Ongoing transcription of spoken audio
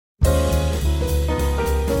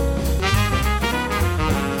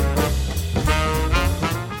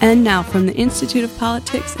And now from the Institute of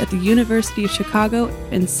Politics at the University of Chicago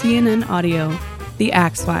and CNN Audio, The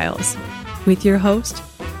Axe Files, with your host,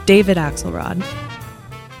 David Axelrod.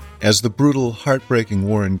 As the brutal, heartbreaking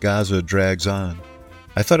war in Gaza drags on,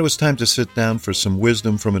 I thought it was time to sit down for some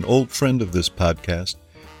wisdom from an old friend of this podcast,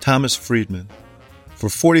 Thomas Friedman. For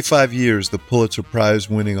 45 years, the Pulitzer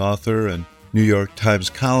Prize-winning author and New York Times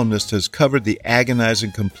columnist has covered the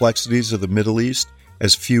agonizing complexities of the Middle East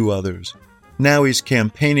as few others. Now he's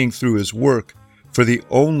campaigning through his work for the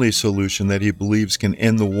only solution that he believes can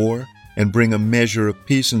end the war and bring a measure of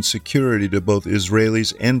peace and security to both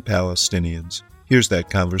Israelis and Palestinians. Here's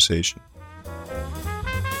that conversation.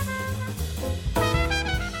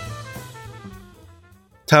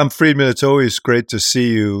 Tom Friedman, it's always great to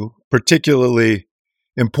see you, particularly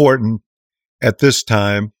important at this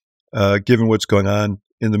time, given what's going on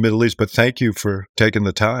in the Middle East. But thank you for taking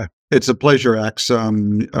the time. It's a pleasure, Ax.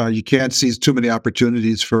 You can't seize too many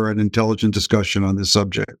opportunities for an intelligent discussion on this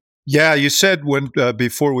subject. Yeah, you said when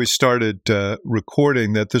before we started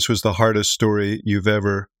recording that this was the hardest story you've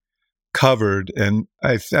ever covered, and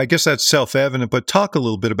I guess that's self-evident, but talk a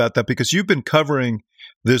little bit about that, because you've been covering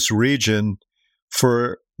this region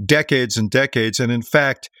for decades and decades, and in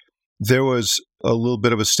fact, there was a little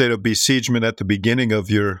bit of a state of besiegement at the beginning of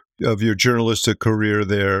your journalistic career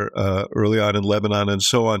there, early on in Lebanon and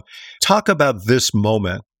so on. Talk about this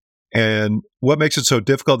moment and what makes it so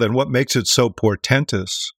difficult and what makes it so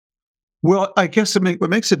portentous. Well, I guess what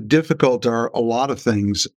makes it difficult are a lot of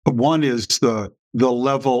things. One is the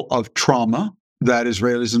level of trauma that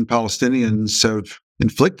Israelis and Palestinians have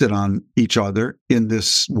inflicted on each other in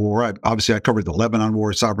this war. I covered the Lebanon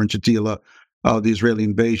War, Sovereign Shatila, the Israeli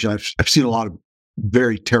invasion. I've seen a lot of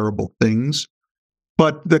very terrible things.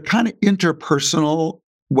 But the kind of interpersonal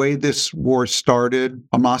way this war started,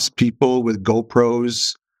 Hamas people with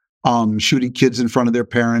GoPros, shooting kids in front of their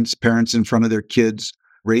parents, parents in front of their kids,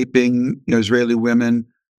 raping Israeli women,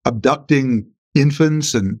 abducting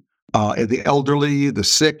infants and the elderly, the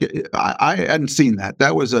sick. I hadn't seen that.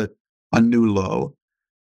 That was a new low.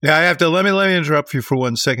 Yeah, I have to let me interrupt you for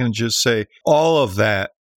 1 second and just say all of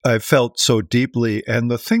that I felt so deeply. And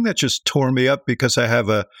the thing that just tore me up, because I have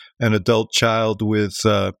an adult child with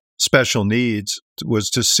special needs, was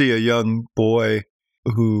to see a young boy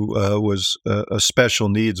who was a special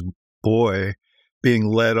needs boy being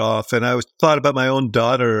led off. And I thought about my own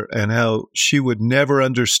daughter and how she would never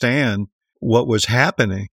understand what was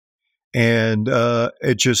happening. And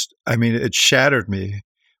it shattered me.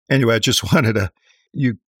 Anyway, I just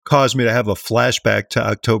you caused me to have a flashback to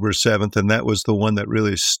October 7th, and that was the one that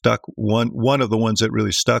really stuck, one of the ones that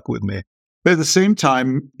really stuck with me. But at the same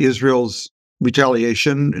time, Israel's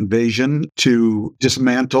retaliation, invasion to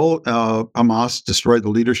dismantle Hamas, destroy the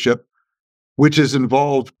leadership, which has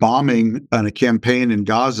involved bombing and a campaign in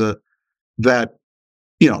Gaza that,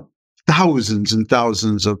 thousands and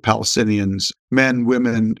thousands of Palestinians, men,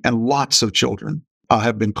 women, and lots of children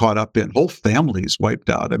have been caught up in, whole families wiped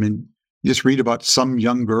out. I mean, you just read about some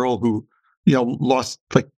young girl who, lost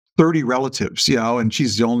like 30 relatives, and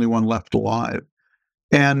she's the only one left alive.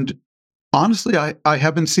 And honestly, I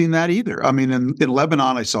haven't seen that either. I mean, in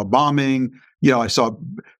Lebanon, I saw bombing. I saw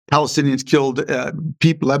Palestinians killed,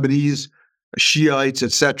 Lebanese, Shiites,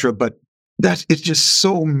 etc. But it's just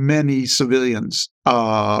so many civilians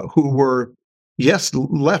who were,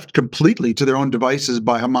 left completely to their own devices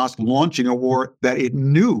by Hamas launching a war that it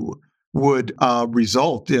knew would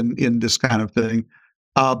result in this kind of thing.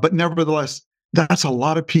 But nevertheless, that's a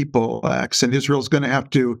lot of people, Ax, and Israel's going to have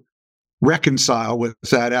to reconcile with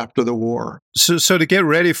that after the war. So to get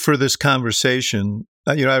ready for this conversation,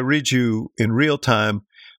 I read you in real time,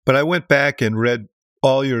 but I went back and read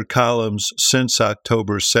all your columns since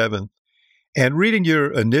October 7th. And reading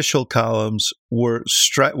your initial columns was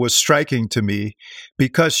striking to me,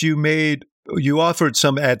 because you offered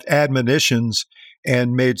some admonitions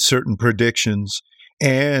and made certain predictions,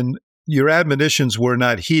 and your admonitions were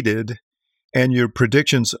not heeded, and your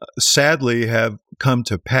predictions sadly have come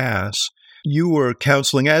to pass. You were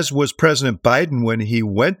counseling, as was President Biden when he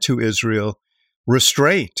went to Israel,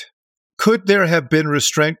 restraint. Could there have been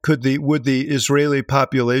restraint? Would the Israeli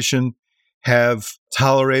population have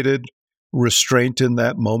tolerated restraint in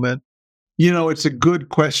that moment? It's a good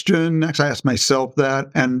question. Actually, I asked myself that,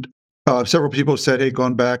 and several people said, hey,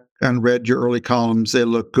 gone back and read your early columns, they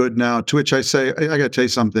look good now. To which I say, I got to tell you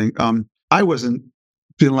something. I wasn't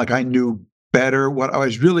feeling like I knew better. What I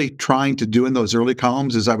was really trying to do in those early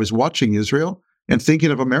columns is I was watching Israel and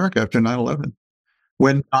thinking of America after 9/11,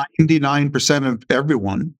 when 99% of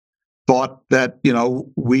everyone thought that,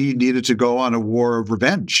 we needed to go on a war of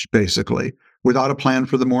revenge, basically, without a plan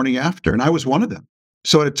for the morning after. And I was one of them.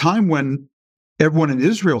 So at a time when everyone in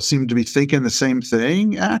Israel seemed to be thinking the same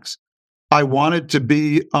thing, Axe, I wanted to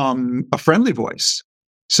be a friendly voice,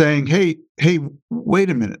 saying, "Hey, wait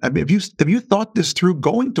a minute. I mean, have you thought this through?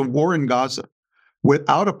 Going to war in Gaza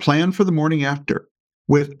without a plan for the morning after,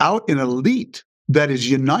 without an elite that is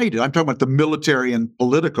united. I'm talking about the military and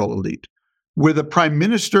political elite, with a prime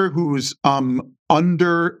minister who's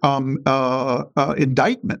under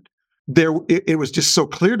indictment. It was just so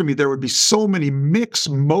clear to me there would be so many mixed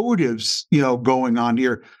motives, going on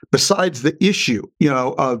here. Besides the issue,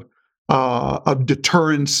 of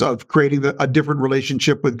deterrence, of creating a different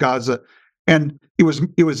relationship with Gaza, and it was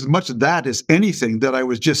as much that as anything that I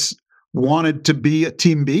was just wanted to be a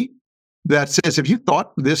team B that says, "Have you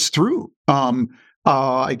thought this through?"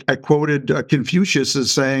 I quoted Confucius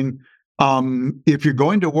as saying, "If you're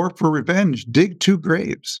going to war for revenge, dig two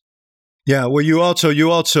graves." Yeah, well, you also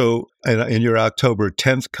in your October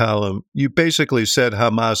 10th column, you basically said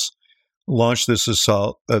Hamas launched this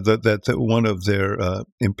assault, that one of their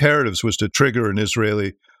imperatives was to trigger an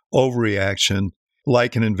Israeli overreaction,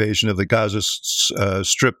 like an invasion of the Gaza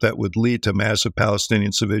Strip that would lead to massive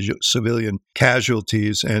Palestinian civilian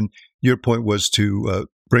casualties. And your point was to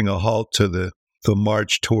bring a halt to the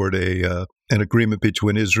march toward an agreement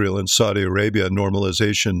between Israel and Saudi Arabia,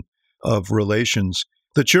 normalization of relations.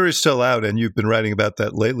 The jury's still out, and you've been writing about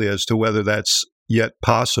that lately as to whether that's yet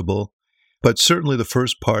possible. But certainly the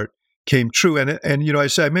first part came true. And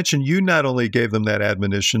I mentioned you not only gave them that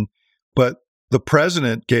admonition, but the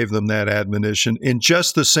president gave them that admonition in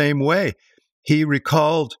just the same way. He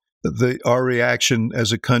recalled our reaction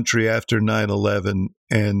as a country after 9/11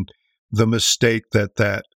 and the mistake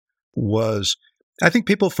that was. I think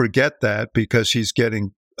people forget that because he's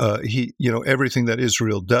getting everything that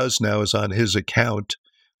Israel does now is on his account,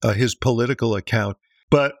 his political account.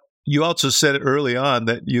 But you also said early on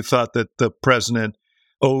that you thought that the president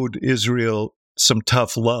owed Israel some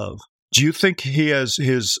tough love. Do you think he has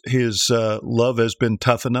his love has been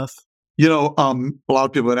tough enough? A lot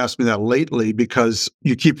of people have asked me that lately because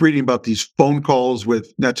you keep reading about these phone calls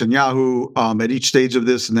with Netanyahu at each stage of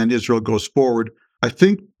this, and then Israel goes forward. I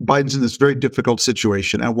think Biden's in this very difficult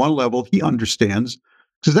situation. At one level, he understands,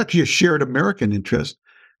 because it's actually a shared American interest,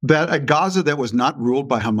 that a Gaza that was not ruled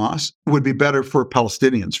by Hamas would be better for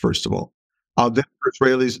Palestinians, first of all, then for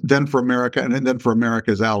Israelis, then for America, and then for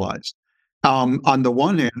America's allies. On the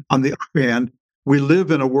one hand, on the other hand, we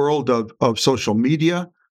live in a world of social media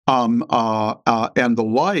and the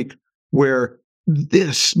like, where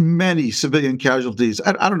this many civilian casualties.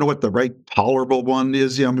 I don't know what the right tolerable one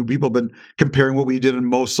is. People have been comparing what we did in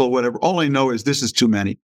Mosul, whatever. All I know is this is too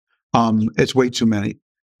many. It's way too many.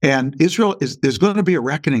 And Israel there's going to be a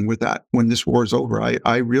reckoning with that when this war is over.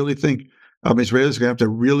 I really think Israelis are going to have to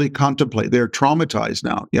really contemplate. They're traumatized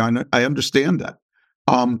now. Yeah, I understand that.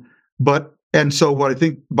 And so what I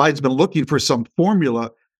think Biden's been looking for some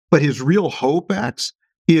formula, but his real hope, Axe,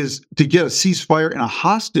 is to get a ceasefire and a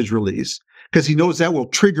hostage release, because he knows that will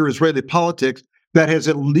trigger Israeli politics that has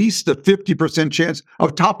at least a 50% chance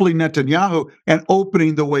of toppling Netanyahu and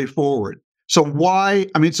opening the way forward. So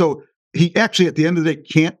he actually, at the end of the day,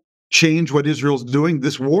 can't change what Israel's doing.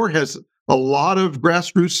 This war has a lot of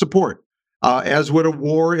grassroots support, as would a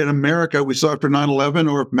war in America we saw after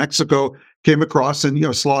 9/11, or if Mexico came across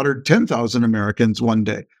and slaughtered 10,000 Americans one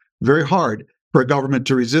day. Very hard for a government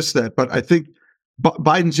to resist that. But I think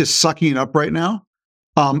Biden's just sucking it up right now.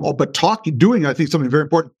 But doing, I think, something very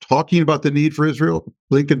important, talking about the need for Israel,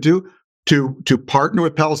 Lincoln too, to partner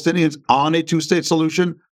with Palestinians on a two-state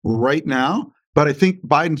solution right now. But I think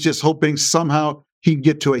Biden's just hoping somehow he can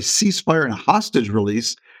get to a ceasefire and a hostage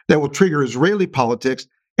release that will trigger Israeli politics.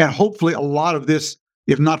 And hopefully a lot of this,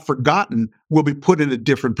 if not forgotten, will be put in a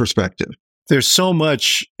different perspective. There's so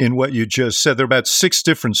much in what you just said. There are about 6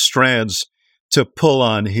 different strands to pull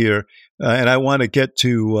on here. And I want to get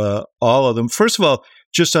to all of them. First of all,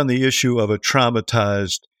 just on the issue of a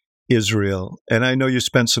traumatized Israel. And I know you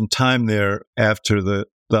spent some time there after the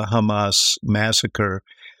Hamas massacre.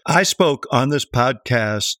 I spoke on this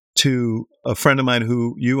podcast to a friend of mine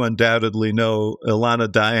who you undoubtedly know,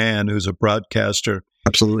 Ilana Diane, who's a broadcaster.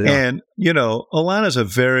 Absolutely. Yeah. And, Ilana's a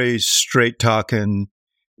very straight-talking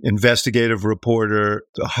investigative reporter,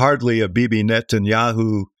 hardly a Bibi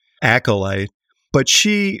Netanyahu acolyte. But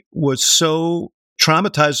she was so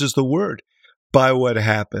traumatized, is the word, by what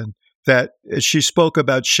happened, that she spoke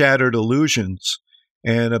about shattered illusions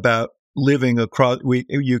and about living across.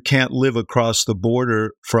 You can't live across the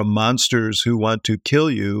border from monsters who want to kill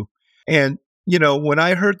you. And, when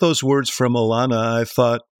I heard those words from Ilana, I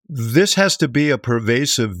thought, this has to be a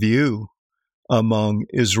pervasive view among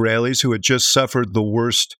Israelis who had just suffered the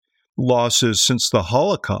worst losses since the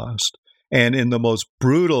Holocaust, and in the most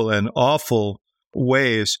brutal and awful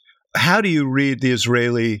ways. How do you read the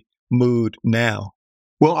Israeli mood now?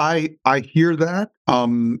 Well, I hear that,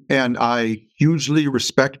 and I hugely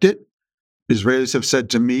respect it. Israelis have said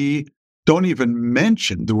to me, don't even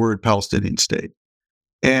mention the word Palestinian state.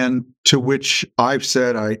 And to which I've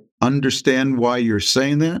said, I understand why you're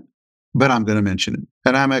saying that, but I'm going to mention it.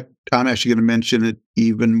 And I'm actually going to mention it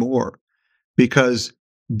even more, because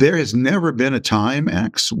there has never been a time,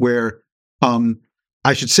 X, where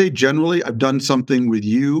I should say generally I've done something with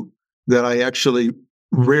you that I actually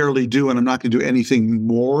rarely do, and I'm not going to do anything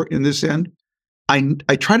more in this end.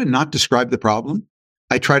 I try to not describe the problem.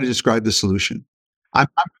 I try to describe the solution. I'm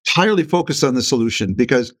entirely focused on the solution,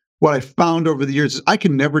 because what I found over the years is I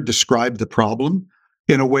can never describe the problem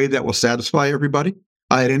in a way that will satisfy everybody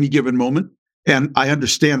at any given moment. And I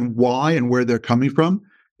understand why and where they're coming from.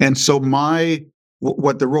 And so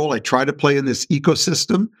what the role I try to play in this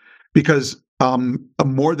ecosystem, because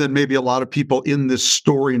more than maybe a lot of people in this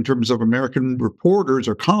story in terms of American reporters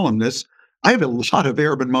or columnists, I have a lot of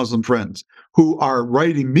Arab and Muslim friends who are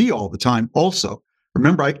writing me all the time also.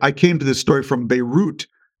 Remember, I came to this story from Beirut,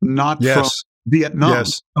 not from Vietnam.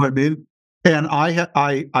 Yes. You know what I mean? And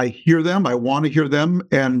I hear them, I want to hear them,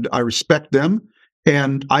 and I respect them,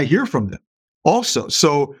 and I hear from them also.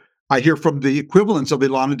 So I hear from the equivalents of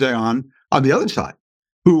Ilana Dayan on the other side,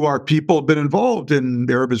 who are people who have been involved in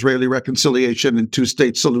Arab-Israeli reconciliation and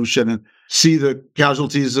two-state solution and see the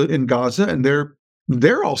casualties in Gaza, and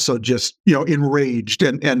they're also just, enraged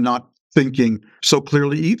and not thinking so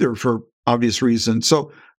clearly either, for obvious reasons.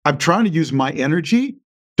 So I'm trying to use my energy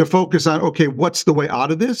to focus on, okay, what's the way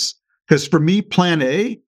out of this? Because for me, plan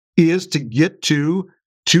A is to get to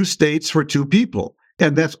two states for two people.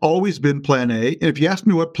 And that's always been plan A. And if you ask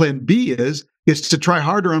me what plan B is, it's to try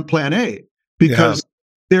harder on plan A, because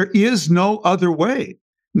there is no other way.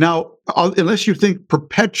 Now, unless you think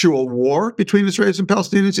perpetual war between Israelis and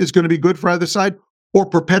Palestinians is going to be good for either side, or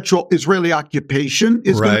perpetual Israeli occupation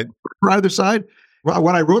is going to be good for either side.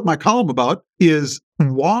 What I wrote my column about is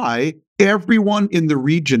why everyone in the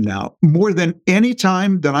region now, more than any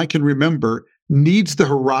time that I can remember, needs the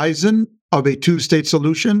horizon of a two-state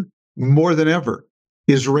solution more than ever.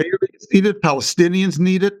 Israelis need it, Palestinians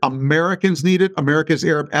need it, Americans need it, America's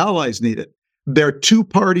Arab allies need it. There are two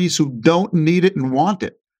parties who don't need it and want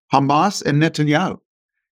it, Hamas and Netanyahu.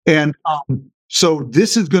 And so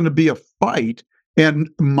this is going to be a fight. And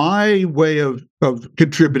my way of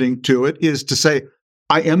contributing to it is to say,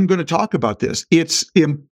 I am going to talk about this. It's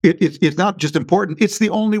not just important. It's the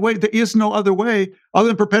only way. There is no other way other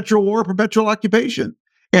than perpetual war, perpetual occupation.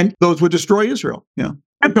 And those would destroy Israel,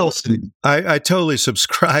 and Palestine. I totally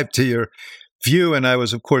subscribe to your view. And I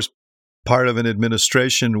was, of course, part of an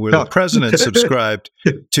administration where the president subscribed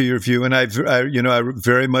to your view. And I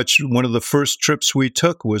very much, one of the first trips we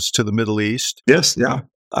took was to the Middle East. Yes, yeah.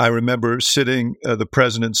 I remember the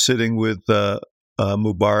president sitting with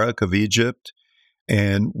Mubarak of Egypt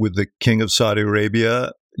and with the king of Saudi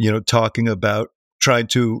Arabia, talking about trying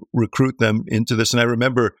to recruit them into this. And I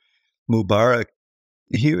remember Mubarak,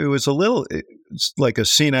 it was it's like a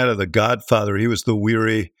scene out of The Godfather. He was the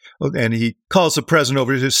weary, and he calls the president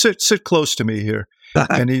over. He says, sit close to me here.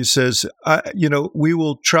 And he says, we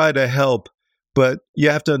will try to help, but you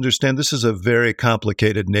have to understand this is a very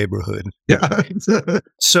complicated neighborhood. Yeah.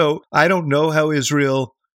 So I don't know how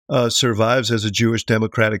Israel survives as a Jewish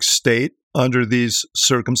democratic state under these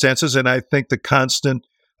circumstances. And I think a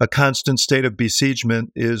constant state of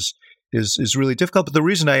besiegement is really difficult. But the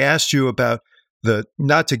reason I asked you about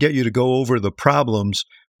not to get you to go over the problems,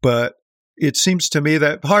 but it seems to me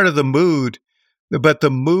that part of the mood of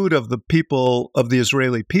the people, of the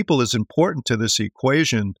Israeli people, is important to this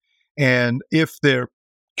equation. And if their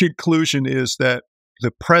conclusion is that the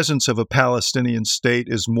presence of a Palestinian state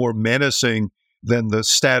is more menacing than the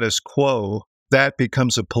status quo, that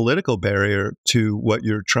becomes a political barrier to what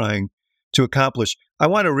you're trying to accomplish. I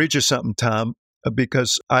want to read you something, Tom,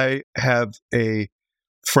 because I have a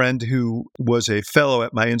friend who was a fellow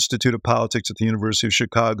at my Institute of Politics at the University of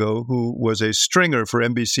Chicago, who was a stringer for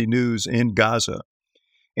NBC News in Gaza.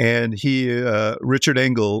 And Richard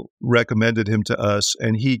Engel recommended him to us,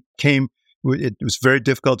 and he came. It was very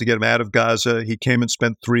difficult to get him out of Gaza. He came and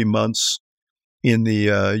spent 3 months in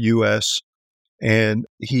the U.S., and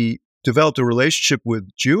he developed a relationship with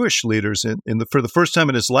Jewish leaders. For the first time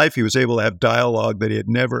in his life, he was able to have dialogue that he had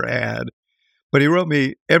never had. But he wrote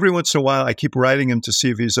me, every once in a while, I keep writing him to see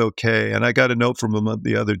if he's okay. And I got a note from him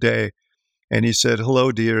the other day, and he said,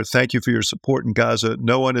 "Hello, dear. Thank you for your support in Gaza.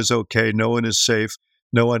 No one is okay. No one is safe.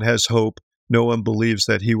 No one has hope. No one believes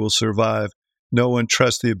that he will survive. No one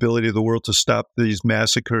trusts the ability of the world to stop these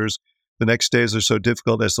massacres. The next days are so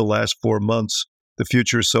difficult as the last 4 months. The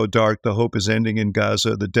future is so dark. The hope is ending in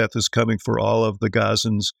Gaza. The death is coming for all of the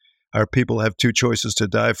Gazans. Our people have two choices: to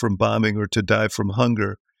die from bombing or to die from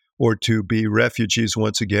hunger, or to be refugees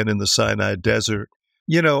once again in the Sinai desert.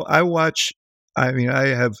 I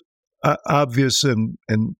have obvious and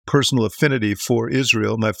personal affinity for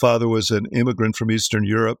Israel. My father was an immigrant from Eastern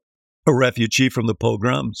Europe, a refugee from the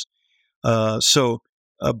pogroms.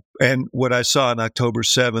 And what I saw on October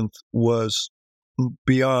 7th was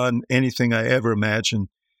beyond anything I ever imagined.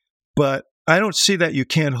 But I don't see that you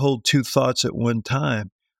can't hold two thoughts at one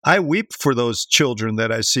time. I weep for those children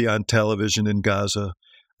that I see on television in Gaza.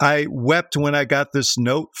 I wept when I got this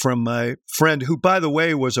note from my friend, who, by the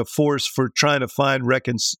way, was a force for trying to find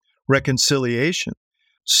reconciliation.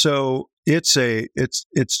 So it's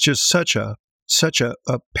just such a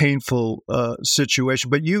painful situation.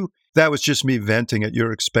 But that was just me venting at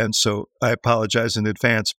your expense. So I apologize in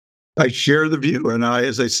advance. I share the view, and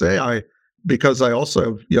because I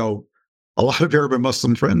also have a lot of Arab and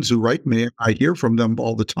Muslim friends who write me. I hear from them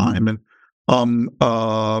all the time,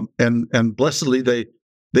 and blessedly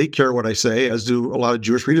they care what I say, as do a lot of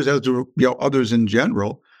Jewish readers, as do others in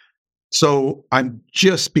general. So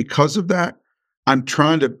because of that, I'm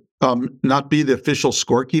trying to not be the official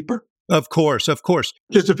scorekeeper. Of course.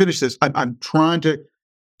 Just to finish this, I'm trying to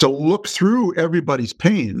look through everybody's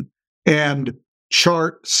pain and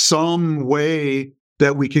chart some way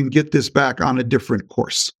that we can get this back on a different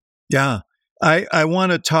course. Yeah. I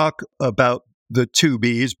want to talk about the two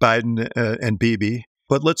Bs, Biden and Bibi,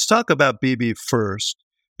 but let's talk about Bibi first,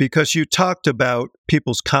 because you talked about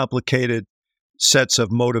people's complicated sets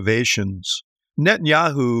of motivations.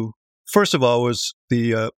 Netanyahu, first of all, was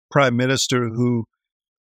the prime minister who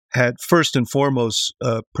had first and foremost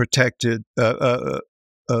projected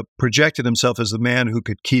himself as the man who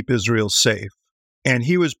could keep Israel safe. And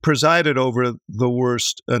he was presided over the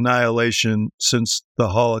worst annihilation since the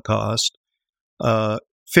Holocaust.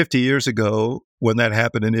 50 years ago, when that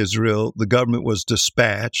happened in Israel, the government was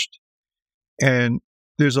dispatched. And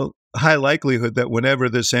there's a high likelihood that whenever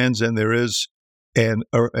this ends and there is an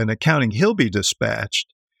accounting, he'll be dispatched.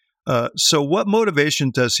 So what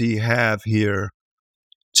motivation does he have here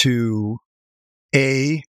to,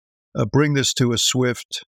 A, bring this to a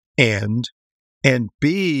swift end, and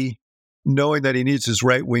B, knowing that he needs his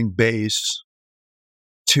right-wing base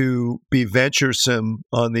to be venturesome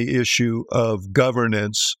on the issue of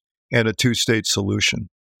governance and a two-state solution?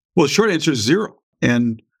 Well, the short answer is zero.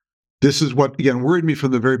 And this is what, again, worried me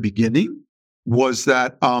from the very beginning, was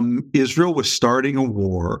that Israel was starting a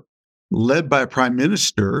war led by a prime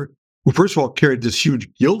minister who, first of all, carried this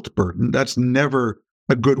huge guilt burden. That's never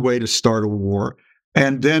a good way to start a war.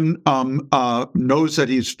 And then knows that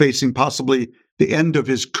he's facing possibly the end of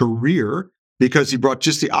his career because he brought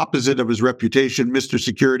just the opposite of his reputation. Mr.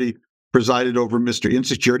 Security presided over Mr.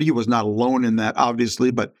 Insecurity. He was not alone in that,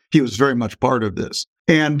 obviously, but he was very much part of this.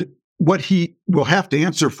 And what he will have to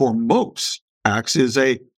answer for most, Axe, is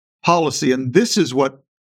a policy. And this is what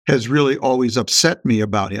has really always upset me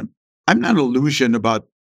about him. I'm not an illusion about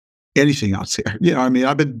anything out there.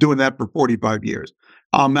 I've been doing that for 45 years.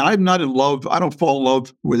 I'm not in love. I don't fall in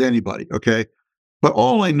love with anybody. Okay. But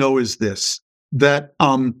all I know is this, that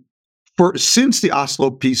since the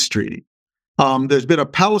Oslo Peace Treaty, there's been a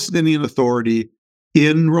Palestinian Authority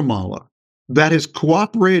in Ramallah that has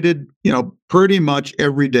cooperated, pretty much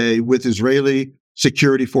every day with Israeli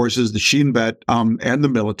security forces, the Shin Bet, and the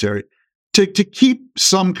military to keep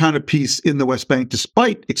some kind of peace in the West Bank,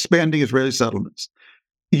 despite expanding Israeli settlements.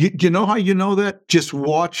 You know how you know that? Just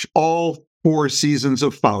watch all 4 seasons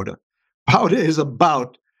of Fauda. Fauda is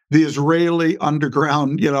about the Israeli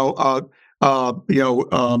underground,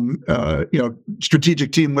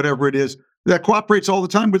 strategic team, whatever it is, that cooperates all the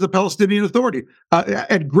time with the Palestinian Authority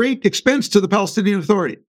at great expense to the Palestinian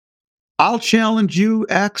Authority. I'll challenge you,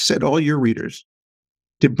 Axe, and all your readers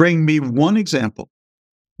to bring me one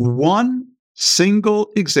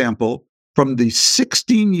single example from the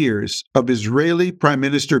 16 years of Israeli Prime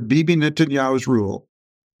Minister Bibi Netanyahu's rule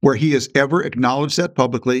where he has ever acknowledged that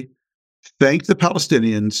publicly, thanked the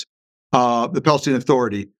Palestinians, the Palestinian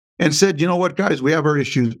Authority, and said, you know what, guys, we have our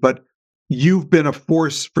issues, but you've been a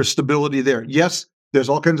force for stability there. Yes, there's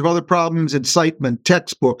all kinds of other problems, incitement,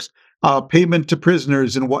 textbooks, payment to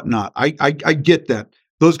prisoners and whatnot. I get that.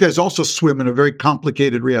 Those guys also swim in a very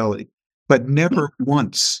complicated reality, but never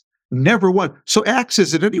once. So Axe,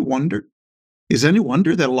 is it any wonder? Is it any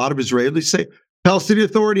wonder that a lot of Israelis say, Palestinian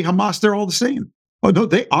Authority, Hamas, they're all the same? Oh, no,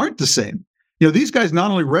 they aren't the same. These guys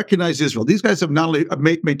not only recognize Israel, these guys have not only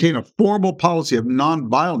maintained a formal policy of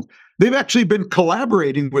nonviolence, they've actually been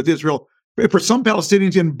collaborating with Israel for some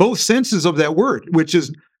Palestinians in both senses of that word, which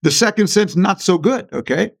is the second sense, not so good,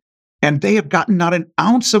 okay? And they have gotten not an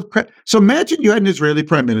ounce of credit. So imagine you had an Israeli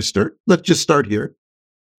prime minister, let's just start here,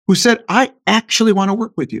 who said, I actually want to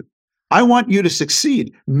work with you. I want you to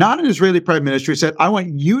succeed. Not an Israeli prime minister who said, I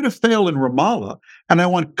want you to fail in Ramallah, and I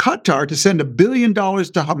want Qatar to send $1 billion to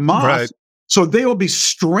Hamas, Right. so they will be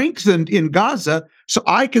strengthened in Gaza, so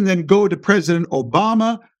I can then go to President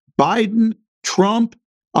Obama, Biden, Trump,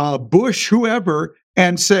 Bush, whoever,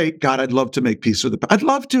 and say, God, I'd love to make peace with them. I'd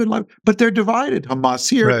love to, but they're divided. Hamas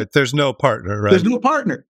here. Right. There's no partner, right? There's no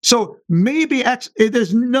partner. So maybe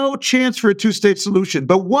there's no chance for a two-state solution.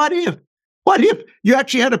 But what if you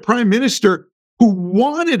actually had a prime minister who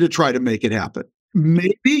wanted to try to make it happen?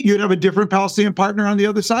 Maybe you'd have a different Palestinian partner on the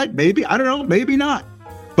other side. Maybe. I don't know. Maybe not.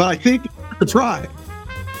 But I think to try.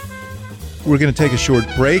 We're going to take a short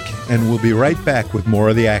break, and we'll be right back with more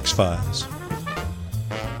of the Axe Files.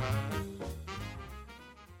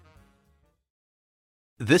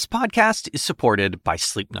 This podcast is supported by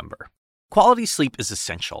Sleep Number. Quality sleep is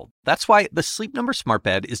essential. That's why the Sleep Number Smart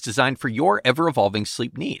Bed is designed for your ever-evolving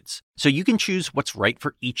sleep needs, so you can choose what's right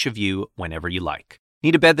for each of you whenever you like.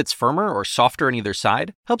 Need a bed that's firmer or softer on either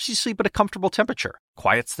side? Helps you sleep at a comfortable temperature.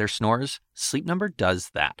 Quiets their snores? Sleep Number does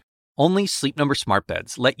that. Only Sleep Number Smart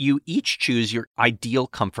Beds let you each choose your ideal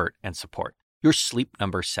comfort and support, your Sleep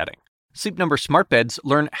Number setting. Sleep Number Smart Beds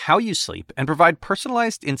learn how you sleep and provide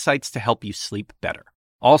personalized insights to help you sleep better.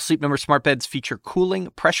 All Sleep Number Smart Beds feature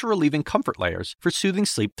cooling, pressure-relieving comfort layers for soothing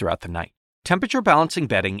sleep throughout the night. Temperature-balancing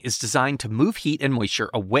bedding is designed to move heat and moisture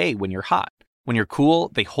away when you're hot. When you're cool,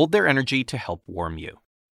 they hold their energy to help warm you.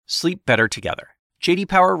 Sleep better together. J.D.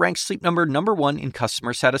 Power ranks Sleep Number #1 in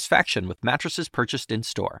customer satisfaction with mattresses purchased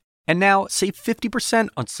in-store. And now, save 50%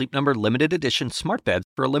 on Sleep Number limited edition smart beds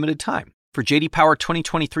for a limited time. For J.D. Power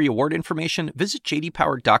 2023 award information, visit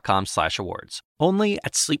jdpower.com/awards. Only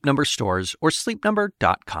at Sleep Number stores or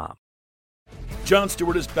sleepnumber.com. Jon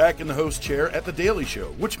Stewart is back in the host chair at The Daily Show,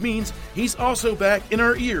 which means he's also back in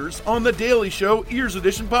our ears on The Daily Show Ears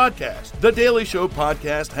Edition podcast. The Daily Show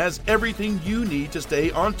podcast has everything you need to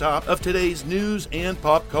stay on top of today's news and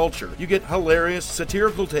pop culture. You get hilarious,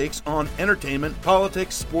 satirical takes on entertainment,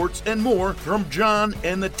 politics, sports, and more from Jon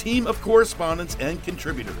and the team of correspondents and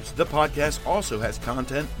contributors. The podcast also has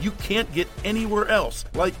content you can't get anywhere else,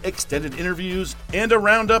 like extended interviews and a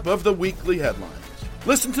roundup of the weekly headlines.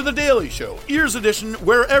 Listen to The Daily Show, Ears Edition,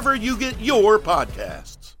 wherever you get your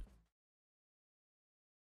podcasts.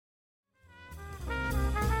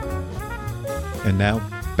 And now,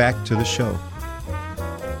 back to the show.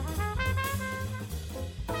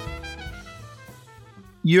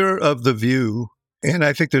 You're of the view, and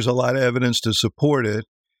I think there's a lot of evidence to support it,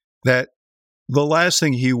 that the last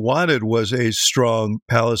thing he wanted was a strong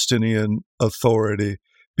Palestinian Authority,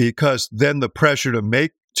 because then the pressure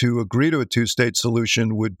to agree to a two-state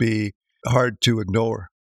solution would be hard to ignore.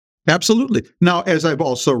 Absolutely. Now, as I've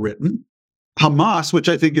also written, Hamas, which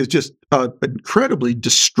I think is just an incredibly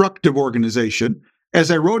destructive organization,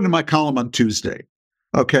 as I wrote in my column on Tuesday,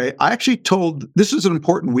 okay, I actually told, this is an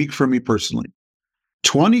important week for me personally.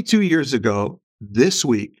 22 years ago, this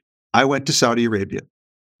week, I went to Saudi Arabia,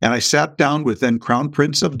 and I sat down with then Crown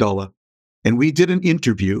Prince Abdullah, and we did an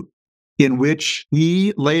interview in which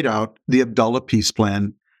he laid out the Abdullah peace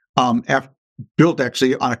plan, built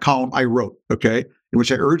actually on a column I wrote, okay, in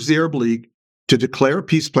which I urged the Arab League to declare a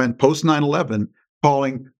peace plan post 9/11,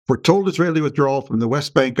 calling for total Israeli withdrawal from the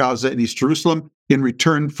West Bank, Gaza, and East Jerusalem in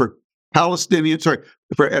return for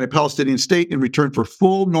for a Palestinian state in return for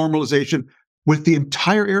full normalization with the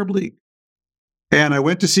entire Arab League. And I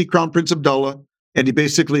went to see Crown Prince Abdullah, and he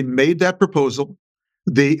basically made that proposal.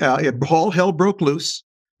 All hell broke loose.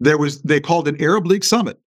 They called an Arab League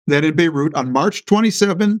summit then in Beirut on March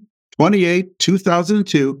 27, 28,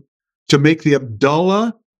 2002, to make the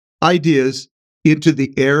Abdullah ideas into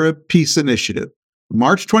the Arab Peace Initiative.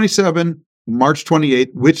 March 27, March 28,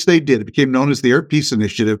 which they did. It became known as the Arab Peace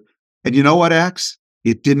Initiative. And you know what, Axe?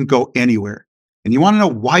 It didn't go anywhere. And you want to know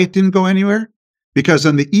why it didn't go anywhere? Because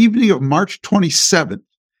on the evening of March 27th,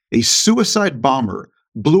 a suicide bomber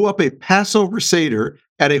blew up a Passover Seder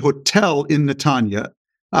at a hotel in Netanya,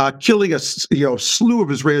 killing a slew of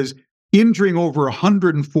Israelis, injuring over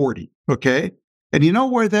 140, okay? And you know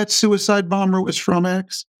where that suicide bomber was from,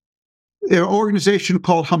 Axe? An organization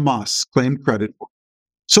called Hamas claimed credit for.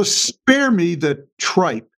 So spare me the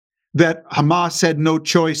tripe that Hamas had no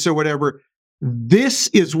choice or whatever. This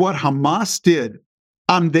is what Hamas did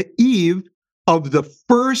on the eve of the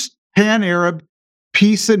first pan-Arab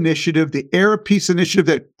peace initiative, the Arab peace initiative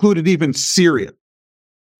that included even Syria.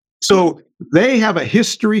 So they have a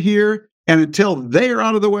history here, and until they are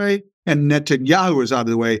out of the way and Netanyahu is out of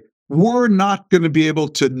the way, we're not going to be able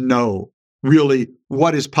to know really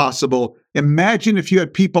what is possible. Imagine if you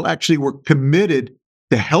had people actually were committed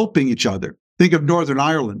to helping each other. Think of Northern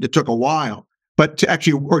Ireland. It took a while, but to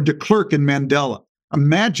actually, or de Klerk and Mandela.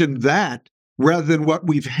 Imagine that rather than what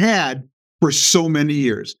we've had for so many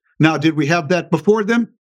years. Now, did we have that before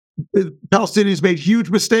them? The Palestinians made huge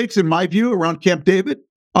mistakes, in my view, around Camp David.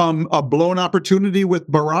 A blown opportunity with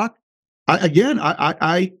Barak.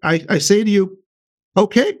 I say to you,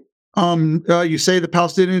 okay. You say the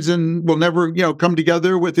Palestinians will never, come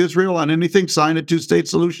together with Israel on anything, sign a two-state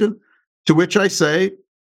solution. To which I say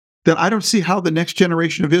that I don't see how the next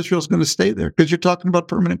generation of Israel is going to stay there, because you're talking about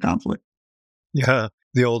permanent conflict. Yeah,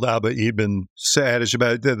 the old Abba Eban adage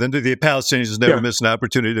about the Palestinians never miss an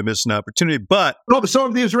opportunity to miss an opportunity, but so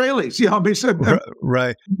have the Israelis.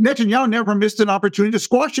 Right. Netanyahu never missed an opportunity to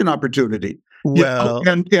squash an opportunity. Well,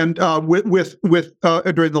 and with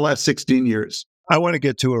during the last 16 years. I want to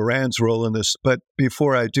get to Iran's role in this, but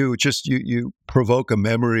before I do, just you provoke a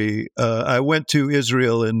memory. I went to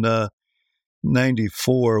Israel in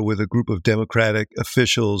 '94 with a group of Democratic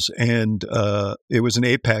officials, and it was an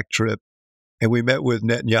AIPAC trip. And we met with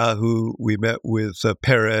Netanyahu, we met with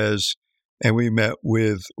Perez, and we met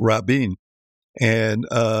with Rabin. And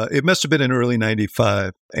it must have been in early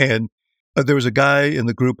 '95. And there was a guy in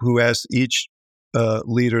the group who asked each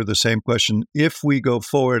leader the same question. If we go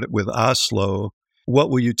forward with Oslo,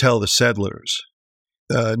 what will you tell the settlers?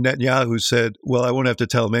 Netanyahu said, well, I won't have to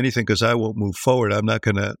tell them anything because I won't move forward. I'm not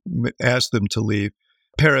going to ask them to leave.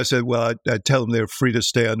 Perez said, well, I'd tell them they're free to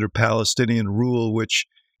stay under Palestinian rule, which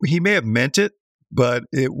he may have meant it, but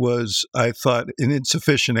it was, I thought, an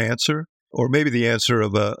insufficient answer, or maybe the answer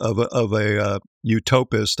of a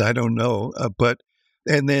utopist. I don't know.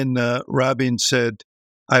 And then Rabin said,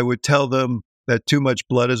 I would tell them that too much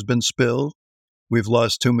blood has been spilled. We've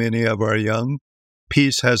lost too many of our young.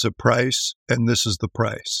 Peace has a price, and this is the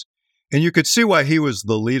price. And you could see why he was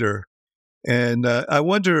the leader. And I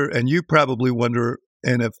wonder, and you probably wonder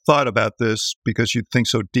and have thought about this because you think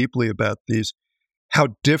so deeply about these,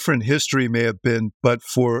 how different history may have been but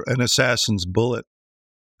for an assassin's bullet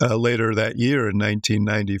later that year in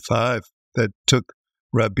 1995 that took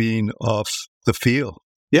Rabin off the field.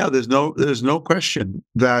 Yeah, there's no question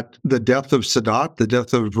that the death of Sadat, the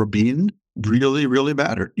death of Rabin, really, really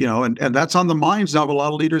mattered. And that's on the minds now of a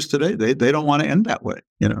lot of leaders today. They don't want to end that way.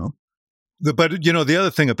 But the other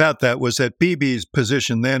thing about that was that Bibi's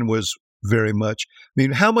position then was very much. I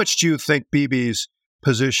mean, how much do you think Bibi's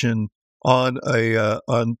position on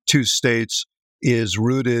two states is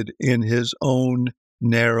rooted in his own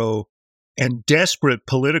narrow and desperate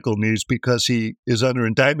political needs because he is under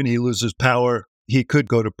indictment, he loses power, he could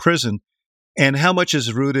go to prison, and how much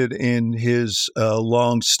is rooted in his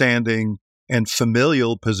long-standing and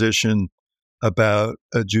familial position about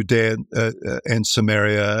Judea and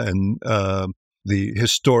Samaria and the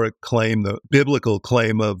historic claim, the biblical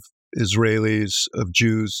claim of Israelis, of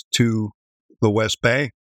Jews to the West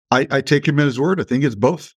Bank? I take him at his word. I think it's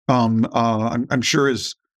both. I'm sure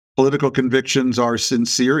his political convictions are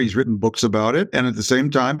sincere. He's written books about it. And at the same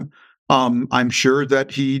time, I'm sure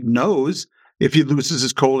that he knows if he loses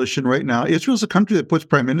his coalition right now, Israel's a country that puts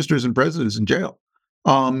prime ministers and presidents in jail.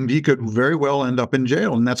 He could very well end up in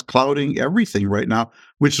jail, and that's clouding everything right now,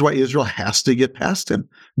 which is why Israel has to get past him.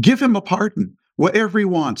 Give him a pardon, whatever he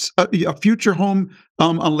wants, a future home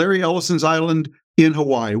on Larry Ellison's island in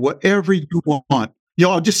Hawaii, whatever you want.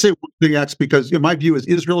 I'll just say one thing, X, because my view is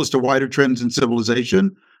Israel is to wider trends in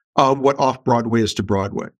civilization what off-Broadway is to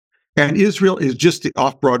Broadway. And Israel is just the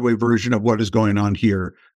off-Broadway version of what is going on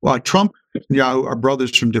here. Well, Trump and Netanyahu are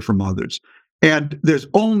brothers from different mothers. And there's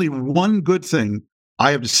only one good thing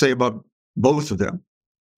I have to say about both of them.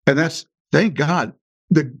 And that's, thank God,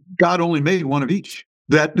 that God only made one of each.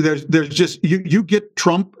 That there's just, you get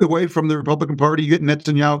Trump away from the Republican Party, you get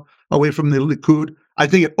Netanyahu away from the Likud. I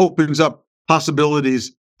think it opens up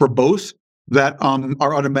possibilities for both that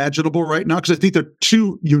are unimaginable right now, because I think they're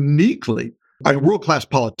two uniquely world-class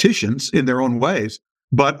politicians in their own ways,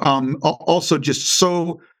 but also just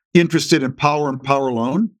so interested in power and power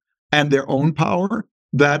alone and their own power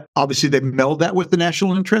that obviously they meld that with the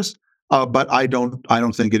national interest. But I don't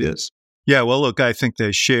think it is. Yeah, well, look, I think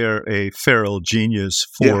they share a feral genius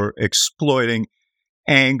for exploiting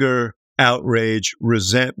anger, outrage,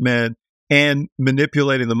 resentment, and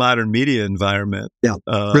manipulating the modern media environment. Yeah,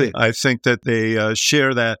 I think that they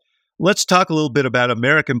share that. Let's talk a little bit about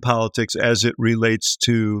American politics as it relates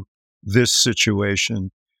to this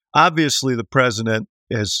situation. Obviously, the president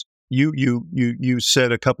has you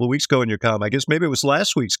said a couple of weeks ago in your column, I guess maybe it was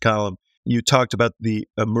last week's column, you talked about the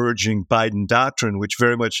emerging Biden doctrine, which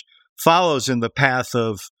very much follows in the path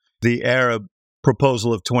of the Arab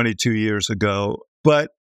proposal of 22 years ago.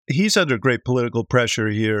 But he's under great political pressure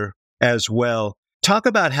here as well. Talk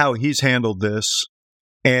about how he's handled this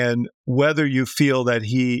and whether you feel that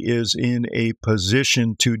he is in a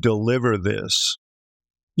position to deliver this.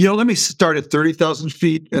 Let me start at 30,000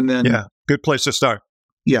 feet and then... Yeah, good place to start.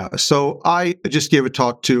 Yeah, so I just gave a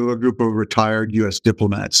talk to a group of retired U.S.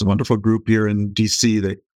 diplomats, a wonderful group here in D.C.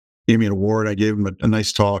 They gave me an award. I gave them a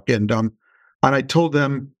nice talk. And I told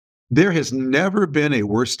them there has never been a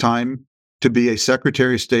worse time to be a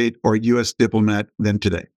Secretary of State or a U.S. diplomat than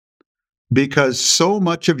today, because so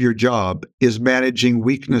much of your job is managing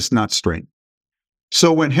weakness, not strength.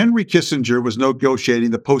 So when Henry Kissinger was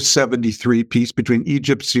negotiating the post-73 peace between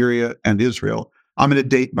Egypt, Syria, and Israel, I'm going to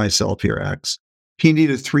date myself here, Axe. He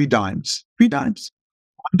needed 3 dimes. 3 dimes.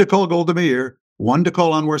 1 to call Golda Meir, 1 to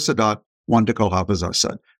call Anwar Sadat, 1 to call Hafez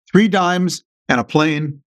Assad. 3 dimes and a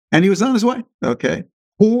plane, and he was on his way. Okay.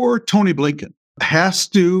 Poor Tony Blinken has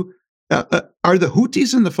to... are the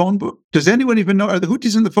Houthis in the phone book? Does anyone even know? Are the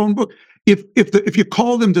Houthis in the phone book? If you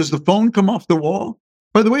call them, does the phone come off the wall?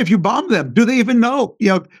 By the way, if you bomb them, do they even know?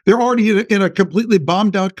 They're already in a completely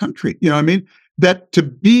bombed out country. You know what I mean? That to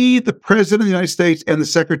be the president of the United States and the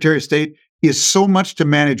Secretary of State is so much to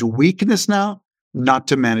manage weakness now, not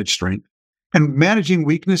to manage strength. And managing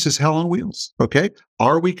weakness is hell on wheels. Okay.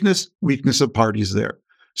 Our weakness of parties there.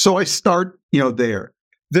 So I start, there.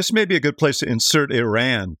 This may be a good place to insert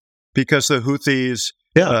Iran, because the Houthis,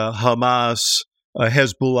 Hamas,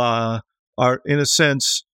 Hezbollah are, in a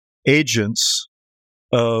sense, agents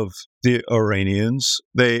of the Iranians.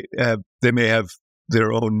 They may have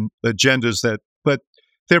their own agendas but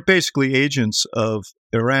they're basically agents of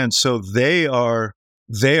Iran. So they are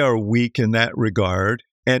weak in that regard.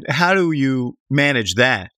 And how do you manage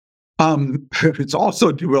that? It's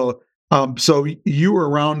also, so you were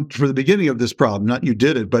around for the beginning of this problem, not you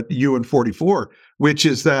did it, but you in 44, which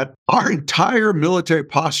is that our entire military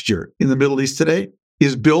posture in the Middle East today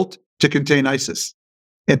is built to contain ISIS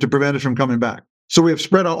and to prevent it from coming back. So we have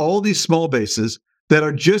spread out all these small bases that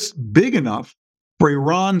are just big enough for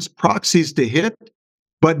Iran's proxies to hit,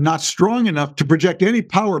 but not strong enough to project any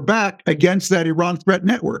power back against that Iran threat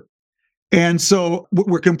network. And so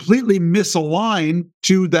we're completely misaligned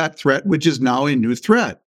to that threat, which is now a new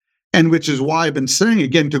threat. And which is why I've been saying,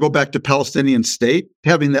 again, to go back to Palestinian state,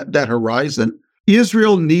 having that horizon,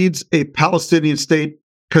 Israel needs a Palestinian state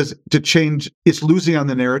because to change, it's losing on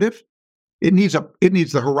the narrative. It needs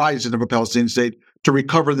the horizon of a Palestinian state to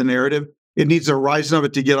recover the narrative. It needs a horizon of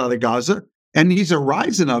it to get out of Gaza, and it needs a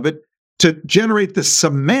horizon of it to generate the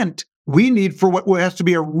cement we need for what has to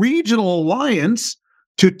be a regional alliance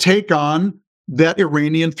to take on that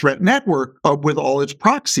Iranian threat network with all its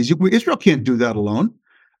proxies. Israel can't do that alone.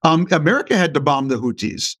 America had to bomb the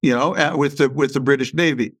Houthis, with the British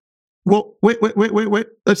Navy. Well, wait.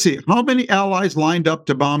 Let's see. How many allies lined up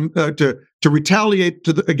to bomb to retaliate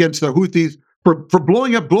against the Houthis for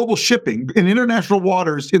blowing up global shipping in international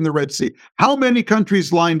waters in the Red Sea? How many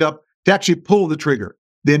countries lined up to actually pull the trigger?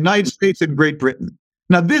 The United States and Great Britain.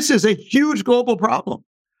 Now, this is a huge global problem.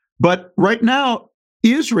 But right now,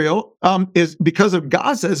 Israel is, because of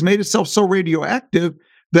Gaza, has made itself so radioactive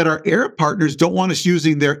that our Arab partners don't want us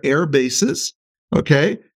using their air bases,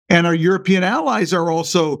 okay? And our European allies are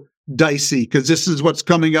also dicey because this is what's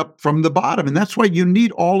coming up from the bottom. And that's why you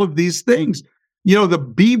need all of these things. The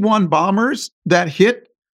B-1 bombers that hit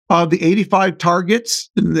the 85 targets,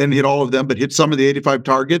 and then hit all of them, but hit some of the 85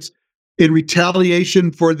 targets in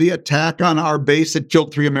retaliation for the attack on our base that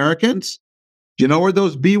killed 3 Americans. Do you know where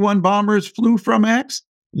those B-1 bombers flew from, Max?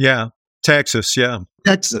 Yeah, Texas, yeah.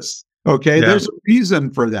 Texas. Okay, yeah. There's a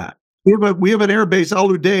reason for that. We have an air base, Al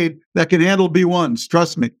Udeid, that can handle B-1s.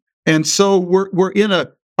 Trust me. And so we're in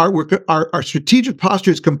our strategic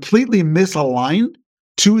posture is completely misaligned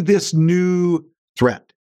to this new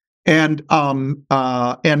threat, and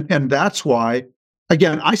that's why,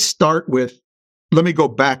 again, I start with. Let me go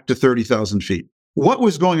back to 30,000 feet. What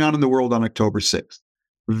was going on in the world on October 6th?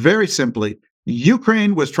 Very simply,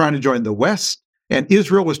 Ukraine was trying to join the West, and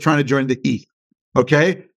Israel was trying to join the East.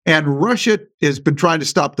 Okay. And Russia has been trying to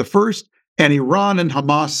stop the first, and Iran and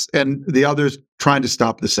Hamas and the others trying to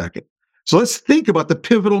stop the second. So let's think about the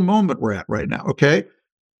pivotal moment we're at right now, okay?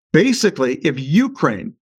 Basically, if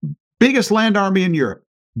Ukraine, biggest land army in Europe,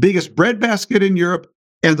 biggest breadbasket in Europe,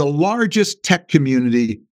 and the largest tech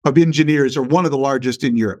community of engineers, or one of the largest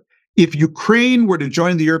in Europe, if Ukraine were to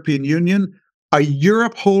join the European Union, A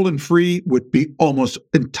Europe whole and free would be almost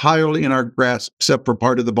entirely in our grasp, except for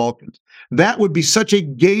part of the Balkans. That would be such a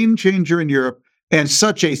game changer in Europe and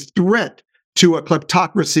such a threat to a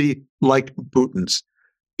kleptocracy like Putin's.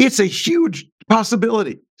 It's a huge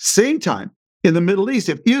possibility. Same time, in the Middle East,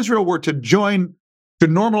 if Israel were to join, to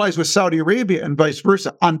normalize with Saudi Arabia and vice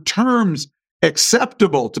versa on terms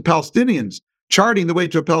acceptable to Palestinians, charting the way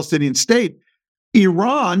to a Palestinian state,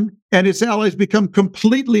 Iran and its allies become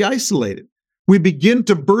completely isolated. We begin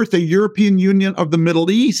to birth a European Union of the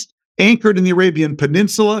Middle East, anchored in the Arabian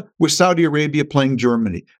Peninsula, with Saudi Arabia playing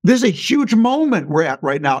Germany. There's a huge moment we're at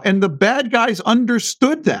right now, and the bad guys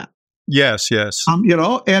understood that. Yes.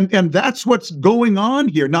 And that's what's going on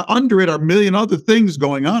here. Now, under it are a million other things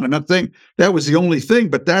going on. I'm not saying that was the only thing,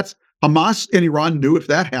 but that's Hamas and Iran knew if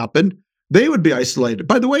that happened, they would be isolated.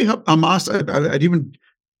 By the way, Hamas, I'd even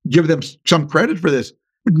give them some credit for this,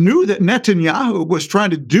 knew that Netanyahu was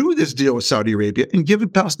trying to do this deal with Saudi Arabia and giving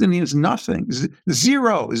Palestinians nothing,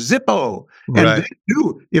 zero, zippo. And Right. they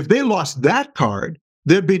knew if they lost that card,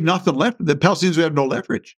 there'd be nothing left. The Palestinians would have no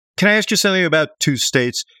leverage. Can I ask you something about two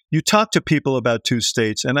states? You talk to people about two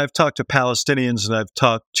states, and I've talked to Palestinians and I've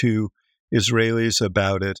talked to Israelis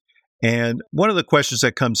about it. And one of the questions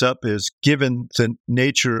that comes up is, given the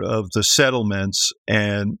nature of the settlements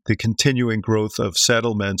and the continuing growth of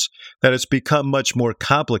settlements, that it's become much more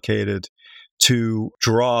complicated to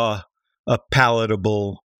draw a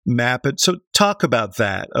palatable map. And so talk about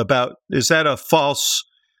that. Is that a false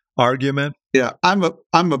argument? Yeah, I'm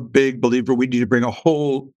a big believer we need to bring a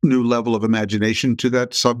whole new level of imagination to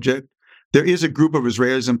that subject. There is a group of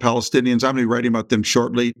Israelis and Palestinians, I'm going to be writing about them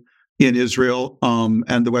shortly, in Israel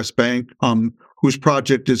and the West Bank, whose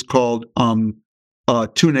project is called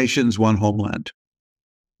Two Nations, One Homeland,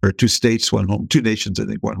 or Two States, One Home, Two Nations, I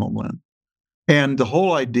think, One Homeland. And the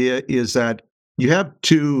whole idea is that you have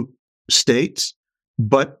two states,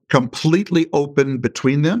 but completely open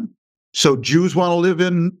between them. So Jews want to live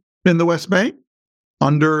in the West Bank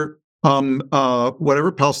under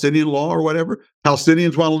whatever, Palestinian law or whatever.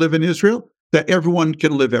 Palestinians want to live in Israel, that everyone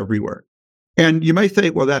can live everywhere. And you may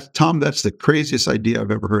think, well, that's the craziest idea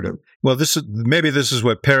I've ever heard of. Well, this is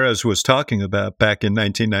what Perez was talking about back in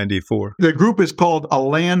 1994. The group is called A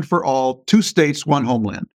Land for All, Two States, One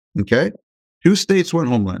Homeland. Okay? Two states, one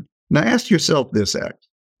homeland. Now ask yourself this, Act.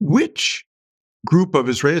 Which group of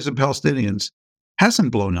Israelis and Palestinians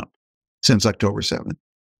hasn't blown up since October 7th?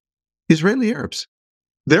 Israeli Arabs.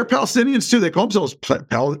 They're Palestinians too. They call themselves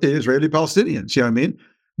Israeli Palestinians, you know what I mean?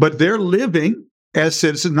 But they're living as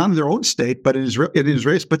citizens, not in their own state, but in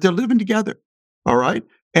Israel, but they're living together, all right?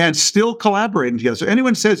 And still collaborating together. So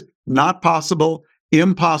anyone says, not possible,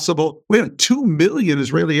 impossible, we have 2 million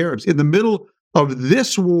Israeli Arabs in the middle of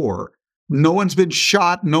this war. No one's been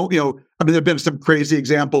shot. There have been some crazy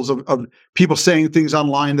examples of people saying things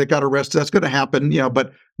online that got arrested. That's going to happen,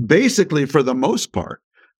 but basically for the most part,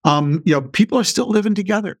 people are still living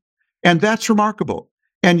together. And that's remarkable.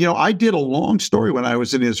 And, I did a long story when I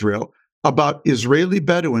was in Israel about Israeli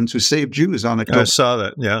Bedouins who saved Jews on October. I saw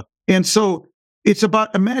that, yeah. And so it's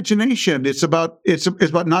about imagination. It's about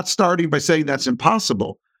not starting by saying that's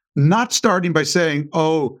impossible, not starting by saying,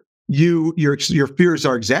 oh, your fears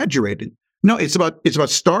are exaggerated. No, it's about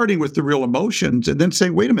starting with the real emotions and then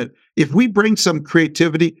saying, wait a minute, if we bring some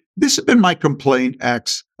creativity, this has been my complaint,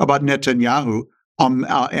 X, about Netanyahu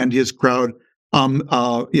and his crowd,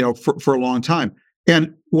 for a long time.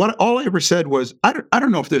 And all I ever said was, I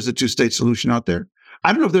don't know if there's a two-state solution out there.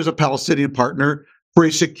 I don't know if there's a Palestinian partner for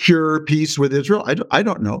a secure peace with Israel. I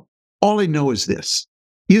don't know. All I know is this.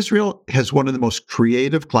 Israel has one of the most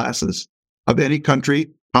creative classes of any country,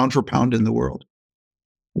 pound for pound, in the world.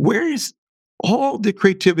 Where is all the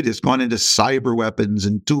creativity that's gone into cyber weapons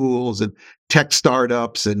and tools and tech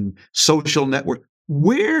startups and social network?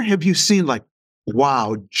 Where have you seen,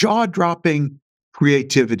 wow, jaw-dropping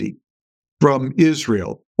creativity from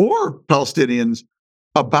Israel or Palestinians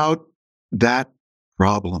about that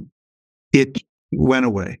problem? It went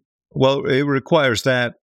away. Well, it requires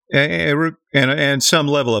that and some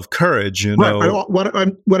level of courage, Right. What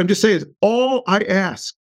I'm just saying is, all I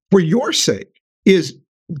ask for your sake is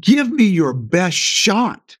give me your best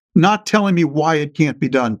shot, not telling me why it can't be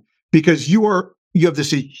done, because you have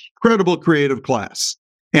this incredible creative class.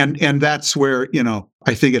 And that's where,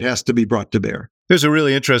 I think it has to be brought to bear. There's a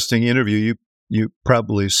really interesting interview. You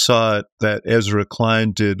probably saw it, that Ezra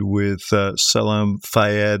Klein did with Salam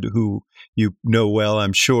Fayyad, who you know well,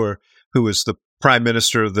 I'm sure, who was the prime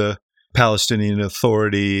minister of the Palestinian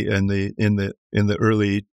Authority in the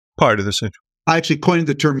early part of the century. I actually coined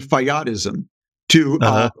the term Fayyadism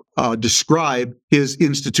to describe his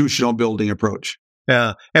institutional building approach.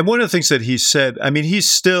 Yeah. And one of the things that he said, I mean, he's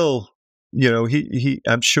still,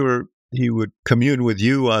 I'm sure he would commune with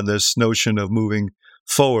you on this notion of moving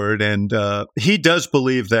forward. And he does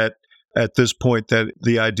believe that at this point that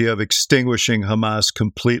the idea of extinguishing Hamas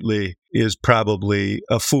completely is probably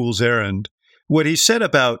a fool's errand. What he said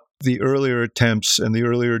about the earlier attempts and the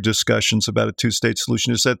earlier discussions about a two-state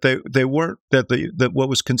solution is that they weren't, that what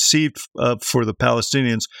was conceived for the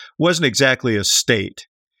Palestinians wasn't exactly a state,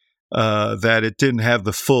 that it didn't have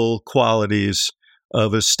the full qualities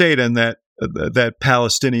of a state, and that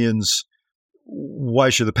Palestinians, why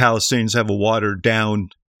should the Palestinians have a watered-down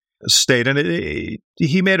state? And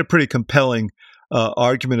he made a pretty compelling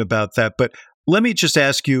argument about that. But let me just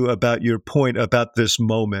ask you about your point about this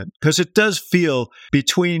moment, because it does feel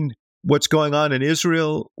between what's going on in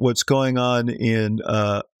Israel, what's going on in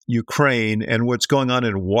Ukraine, and what's going on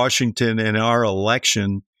in Washington and our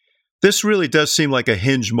election, this really does seem like a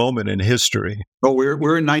hinge moment in history. Oh, we're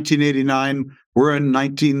in 1989. We're in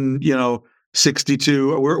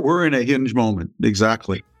 1962. We're in a hinge moment,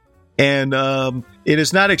 exactly. And it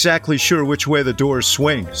is not exactly sure which way the door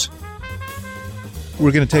swings.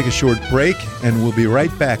 We're going to take a short break, and we'll be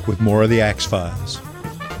right back with more of the Axe Files.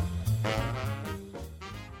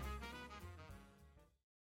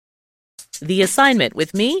 The Assignment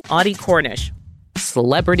with me, Audie Cornish.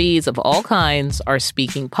 Celebrities of all kinds are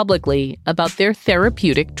speaking publicly about their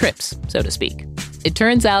therapeutic trips, so to speak. It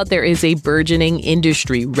turns out there is a burgeoning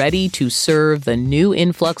industry ready to serve the new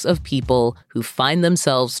influx of people who find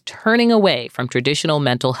themselves turning away from traditional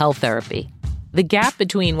mental health therapy. The gap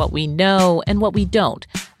between what we know and what we don't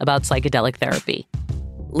about psychedelic therapy.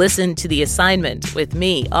 Listen to The Assignment with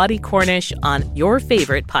me, Audie Cornish, on your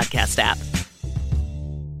favorite podcast app.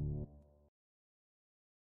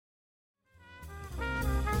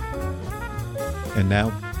 And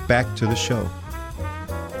now, back to the show.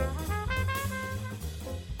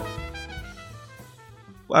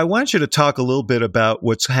 I want you to talk a little bit about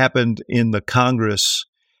what's happened in the Congress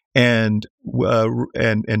and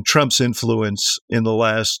Trump's influence in the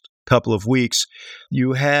last couple of weeks.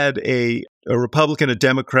 You had a Republican, a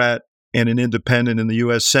Democrat, and an independent in the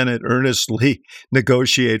U.S. Senate earnestly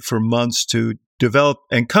negotiate for months to develop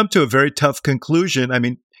and come to a very tough conclusion. I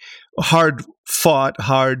mean, hard fought,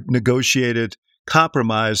 hard negotiated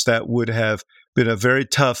compromise that would have been a very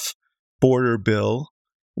tough border bill,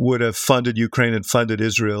 would have funded Ukraine and funded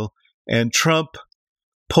Israel. And Trump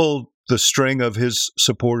pulled the string of his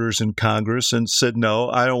supporters in Congress and said, no,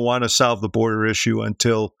 I don't want to solve the border issue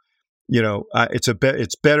until,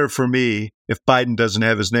 it's better for me if Biden doesn't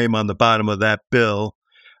have his name on the bottom of that bill.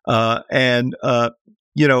 And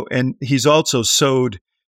he's also sowed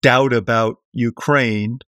doubt about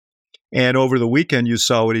Ukraine. And over the weekend, you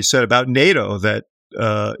saw what he said about NATO, that,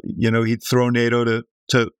 he'd throw NATO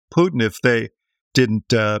to Putin if they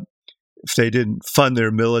didn't fund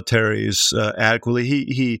their militaries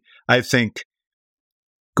adequately. I think,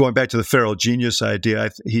 going back to the feral genius idea,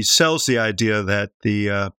 he sells the idea that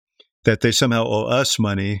that they somehow owe us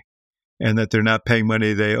money, and that they're not paying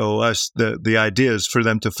money they owe us. The idea is for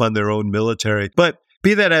them to fund their own military. But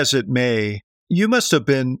be that as it may, you must have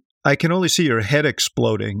been, I can only see your head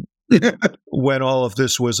exploding when all of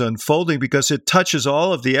this was unfolding, because it touches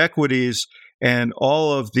all of the equities and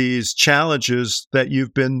all of these challenges that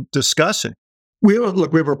you've been discussing. We have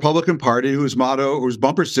a Republican Party whose motto, whose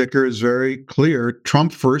bumper sticker is very clear: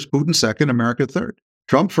 Trump first, Putin second, America third.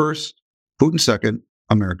 Trump first, Putin second,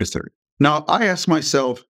 America third. Now, I ask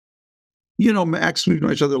myself, Max, we've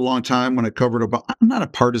known each other a long time. When I covered Obama, I'm not a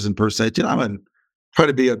partisan person. Try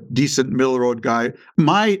to be a decent middle road guy.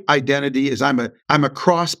 My identity is I'm a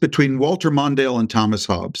cross between Walter Mondale and Thomas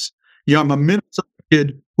Hobbes. I'm a Minnesota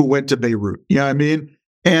kid who went to Beirut. You know what I mean?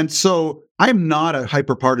 And so I'm not a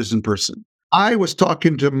hyper-partisan person. I was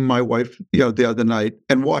talking to my wife, the other night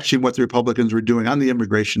and watching what the Republicans were doing on the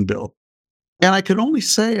immigration bill. And I could only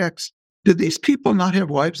say, did these people not have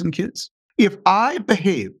wives and kids? If I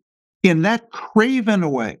behave in that craven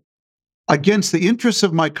way against the interests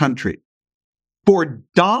of my country for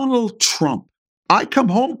Donald Trump, I come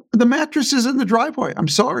home, the mattress is in the driveway. I'm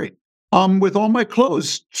sorry. With all my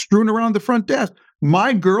clothes strewn around the front desk.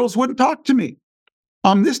 My girls wouldn't talk to me.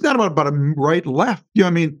 This is not about a right, left.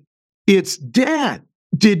 It's, Dad,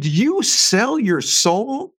 did you sell your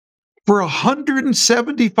soul for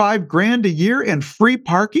 $175,000 a year and free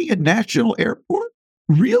parking at National Airport?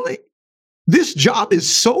 Really? This job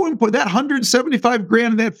is so important. That $175,000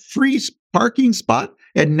 and that free parking spot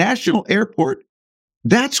at National Airport,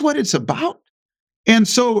 that's what it's about. And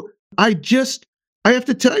so I have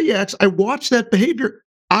to tell you, I watch that behavior.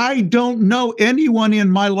 I don't know anyone in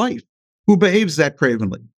my life who behaves that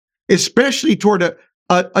cravenly. especially toward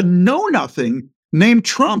a know-nothing named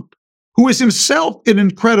Trump, who is himself an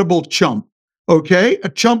incredible chump. Okay, a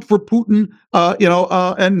chump for Putin,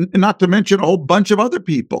 and not to mention a whole bunch of other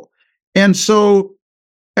people. And so,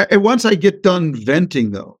 once I get done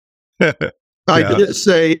venting, though, I did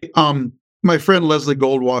say, my friend Leslie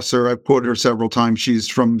Goldwasser, I've quoted her several times. She's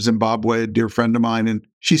from Zimbabwe, a dear friend of mine. And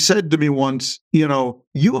she said to me once,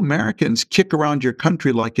 you Americans kick around your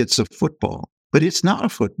country like it's a football, but it's not a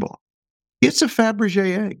football. It's a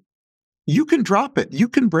Fabergé egg. You can drop it. You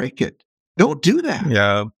can break it. Don't do that.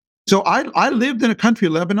 Yeah. So I lived in a country,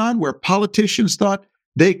 Lebanon, where politicians thought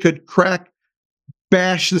they could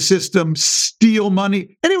bash the system, steal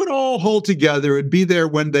money, and it would all hold together. It'd be there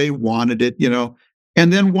when they wanted it,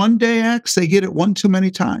 And then one day, they hit it one too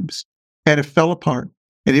many times, and it fell apart,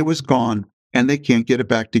 and it was gone, and they can't get it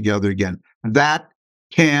back together again. That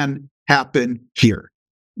can happen here.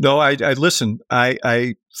 No, I listen.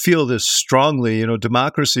 I feel this strongly.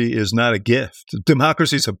 Democracy is not a gift.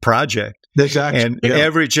 Democracy is a project. Exactly. And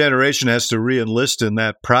every generation has to re-enlist in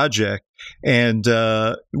that project. And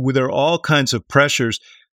there are all kinds of pressures.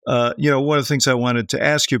 One of the things I wanted to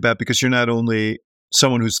ask you about, because you're not only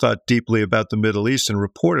someone who's thought deeply about the Middle East and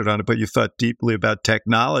reported on it, but you thought deeply about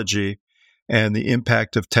technology and the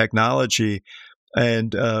impact of technology.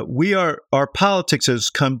 And our politics has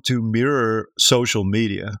come to mirror social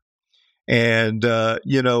media. And,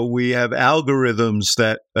 we have algorithms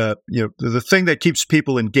that, the thing that keeps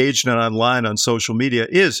people engaged online on social media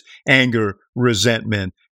is anger,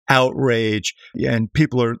 resentment, outrage, and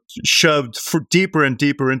people are shoved deeper and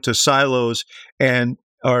deeper into silos and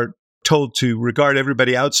are told to regard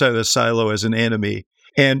everybody outside of the silo as an enemy.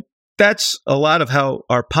 And that's a lot of how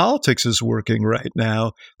our politics is working right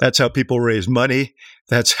now. That's how people raise money.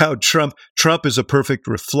 That's how Trump is a perfect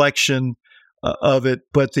reflection of it.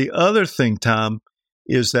 But the other thing, Tom,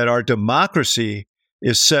 is that our democracy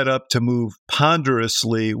is set up to move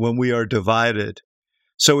ponderously when we are divided.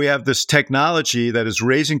 So we have this technology that is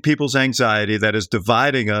raising people's anxiety, that is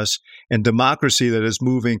dividing us, and democracy that is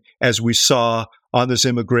moving, as we saw on this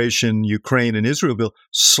immigration, Ukraine and Israel bill,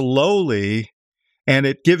 slowly. And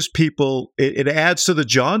it gives people, it adds to the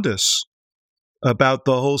jaundice about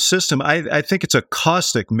the whole system. I think it's a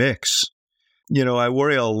caustic mix. I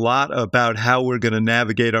worry a lot about how we're going to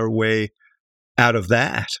navigate our way out of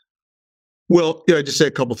that. Well, I just say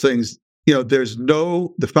a couple things.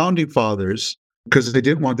 The founding fathers, because they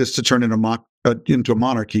didn't want this to turn into a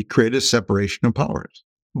monarchy, created a separation of powers.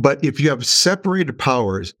 But if you have separated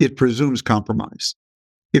powers, it presumes compromise.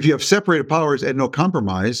 If you have separated powers and no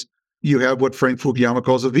compromise, you have what Frank Fukuyama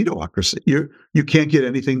calls a vetoocracy. You can't get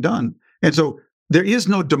anything done. And so there is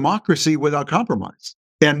no democracy without compromise.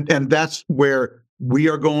 And that's where we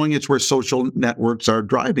are going. It's where social networks are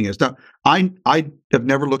driving us. Now, I have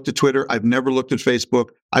never looked at Twitter. I've never looked at Facebook.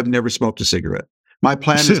 I've never smoked a cigarette. My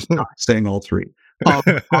plan is not saying all three.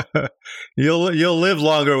 You'll live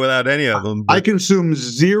longer without any of them. I consume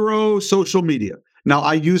zero social media. Now,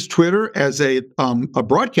 I use Twitter as a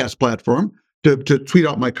broadcast platform to tweet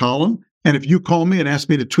out my column. And if you call me and ask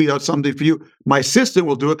me to tweet out something for you, my assistant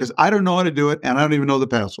will do it because I don't know how to do it and I don't even know the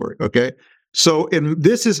password. Okay. So, and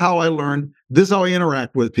this is how I learn. This is how I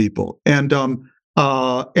interact with people. And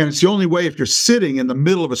it's the only way if you're sitting in the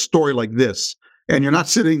middle of a story like this, and you're not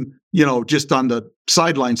sitting, just on the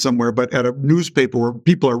sideline somewhere, but at a newspaper where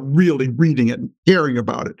people are really reading it and caring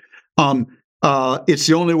about it. It's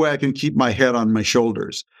the only way I can keep my head on my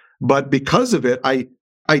shoulders. But because of it, I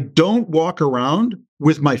don't walk around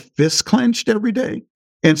with my fists clenched every day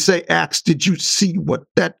and say, Axe, did you see what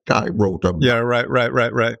that guy wrote about? Yeah,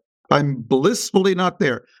 right. I'm blissfully not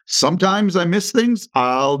there. Sometimes I miss things.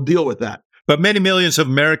 I'll deal with that. But many millions of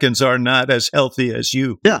Americans are not as healthy as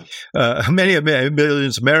you. Yeah. Many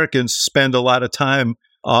millions of Americans spend a lot of time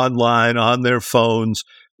online, on their phones,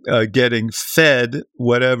 getting fed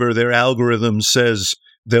whatever their algorithm says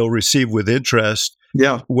they'll receive with interest.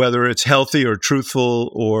 Yeah. Whether it's healthy or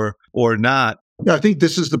truthful or not. I think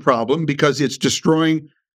this is the problem because it's destroying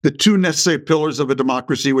the two necessary pillars of a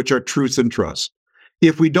democracy, which are truth and trust.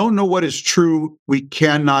 If we don't know what is true, we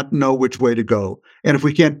cannot know which way to go. And if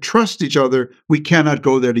we can't trust each other, we cannot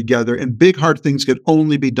go there together. And big, hard things can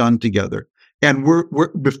only be done together. And we're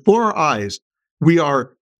before our eyes, we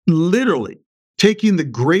are literally taking the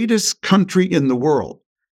greatest country in the world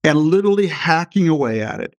and literally hacking away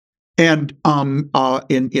at it. And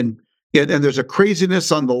there's a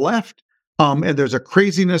craziness on the left, and there's a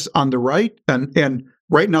craziness on the right. And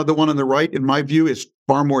right now, the one on the right, in my view, is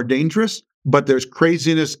far more dangerous. But there's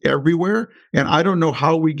craziness everywhere, and I don't know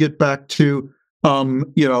how we get back to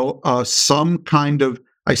some kind of.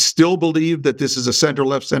 I still believe that this is a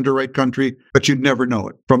center-left, center-right country, but you'd never know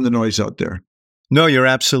it from the noise out there. No, you're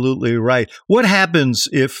absolutely right. What happens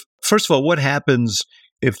if, first of all, what happens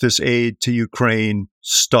if this aid to Ukraine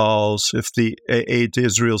stalls, if the aid to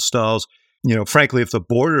Israel stalls, frankly, if the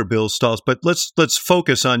border bill stalls? But let's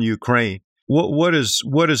focus on Ukraine. What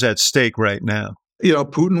is at stake right now?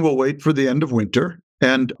 Putin will wait for the end of winter,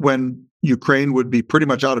 and when Ukraine would be pretty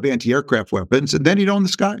much out of anti-aircraft weapons, and then he'd own the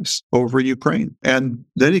skies over Ukraine. And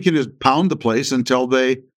then he can just pound the place until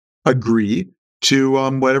they agree to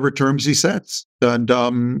whatever terms he sets. And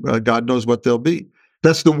God knows what they'll be.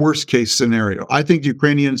 That's the worst case scenario. I think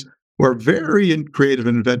Ukrainians, who are very creative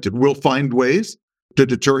and inventive, will find ways to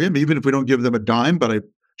deter him, even if we don't give them a dime, but I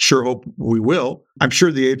sure hope we will. I'm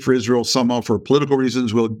sure the aid for Israel somehow, for political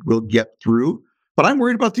reasons, will get through. But I'm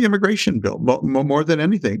worried about the immigration bill more than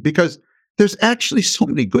anything, because there's actually so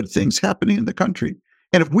many good things happening in the country.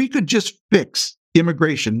 And if we could just fix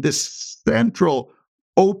immigration, this central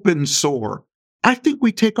open sore, I think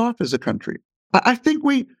we take off as a country. I think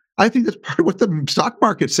that's part of what the stock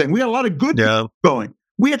market's saying. We got a lot of good things going.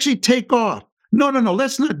 We actually take off. No,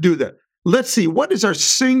 let's not do that. Let's see, what is our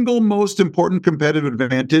single most important competitive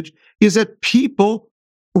advantage is that people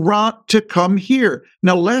want to come here.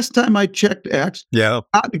 Now, last time I checked,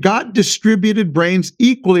 God distributed brains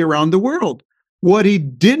equally around the world. What he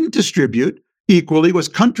didn't distribute equally was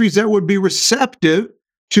countries that would be receptive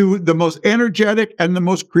to the most energetic and the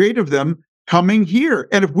most creative of them coming here.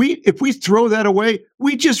 And if we throw that away,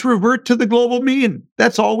 we just revert to the global mean.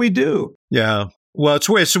 That's all we do. Yeah. Well,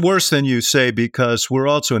 it's worse than you say, because we're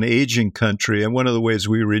also an aging country. And one of the ways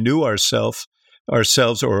we renew ourselves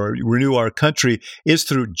or renew our country is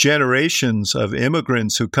through generations of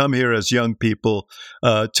immigrants who come here as young people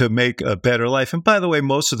to make a better life. And by the way,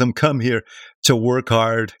 most of them come here to work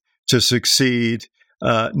hard, to succeed,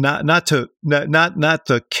 not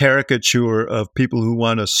the caricature of people who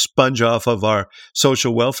want to sponge off of our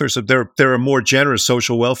social welfare system. There are more generous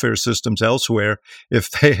social welfare systems elsewhere if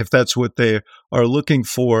that's what they are looking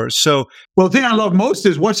for. So, well, the thing I love most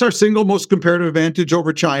is, what's our single most comparative advantage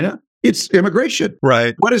over China? It's immigration.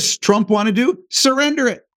 Right. What does Trump want to do? Surrender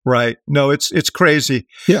it. Right. No, it's crazy.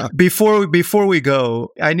 Yeah. Before we go,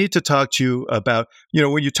 I need to talk to you about,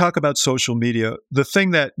 when you talk about social media, the thing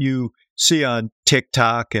that you see on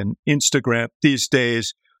TikTok and Instagram these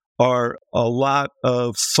days are a lot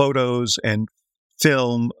of photos and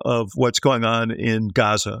film of what's going on in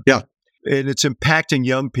Gaza. Yeah. And it's impacting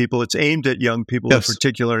young people. It's aimed at young people in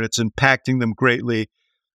particular, and it's impacting them greatly.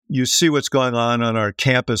 You see what's going on our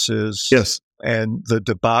campuses. Yes. And the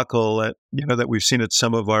debacle that we've seen at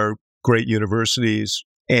some of our great universities.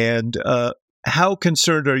 And how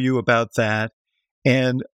concerned are you about that?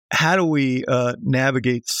 And how do we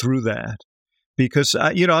navigate through that? Because,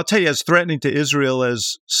 I'll tell you, as threatening to Israel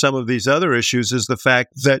as some of these other issues is the fact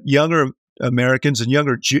that younger Americans and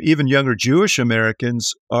even younger Jewish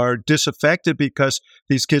Americans are disaffected because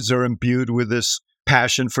these kids are imbued with this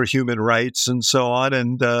passion for human rights and so on,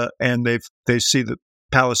 and they see the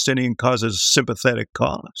Palestinian cause as a sympathetic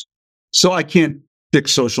cause. So I can't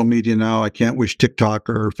fix social media now. I can't wish TikTok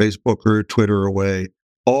or Facebook or Twitter away.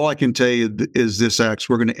 All I can tell you is this, Axe,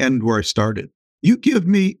 we're going to end where I started. You give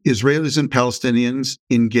me Israelis and Palestinians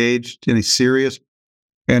engaged in a serious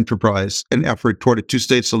enterprise, an effort toward a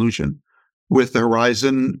two-state solution with the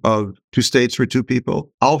horizon of 2 states for 2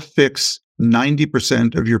 people, I'll fix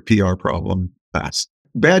 90% of your PR problem fast.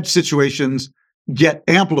 Bad situations get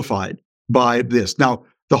amplified by this. Now,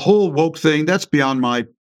 the whole woke thing, that's beyond my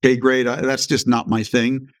pay grade. That's just not my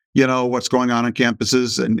thing. What's going on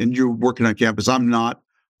campuses, and you're working on campus. I'm not.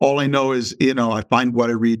 All I know is, I find what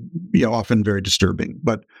I read, often very disturbing.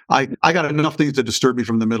 But I got enough things to disturb me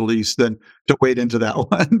from the Middle East than to wade into that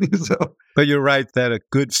one. So. But you're right that a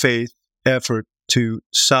good faith effort to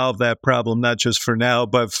solve that problem, not just for now,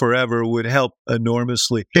 but forever, would help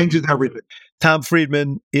enormously. Changes everything. Tom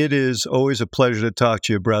Friedman, it is always a pleasure to talk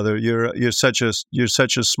to you, brother. You're such a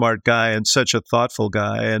smart guy and such a thoughtful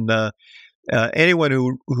guy. And anyone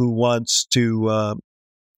who wants to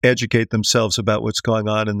educate themselves about what's going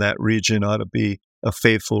on in that region ought to be a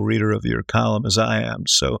faithful reader of your column, as I am.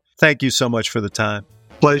 So thank you so much for the time.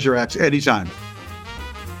 Pleasure, Axe. Anytime.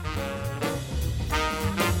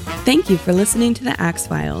 Thank you for listening to the Axe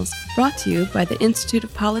Files, brought to you by the Institute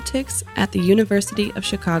of Politics at the University of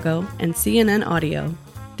Chicago and CNN Audio.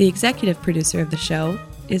 The executive producer of the show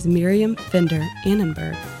is Miriam Finder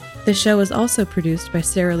Annenberg. The show is also produced by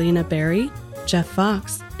Saralina Berry, Jeff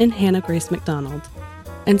Fox, and Hannah Grace McDonald.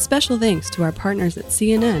 And special thanks to our partners at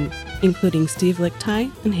CNN, including Steve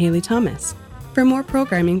Lichtai and Haley Thomas. For more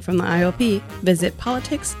programming from the IOP, visit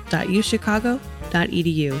politics.uchicago.edu.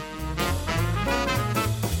 sleepnumber.edu.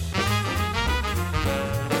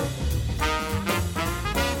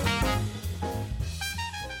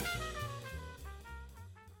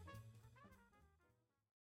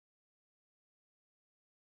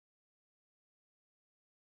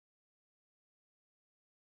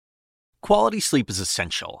 Quality sleep is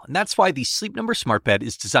essential, and that's why the Sleep Number Smart Bed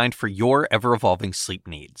is designed for your ever-evolving sleep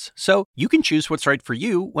needs. So you can choose what's right for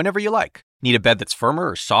you whenever you like. Need a bed that's firmer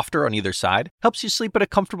or softer on either side? Helps you sleep at a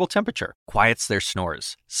comfortable temperature. Quiets their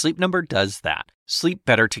snores. Sleep Number does that. Sleep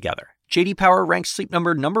better together. J.D. Power ranks Sleep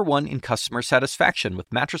Number #1 in customer satisfaction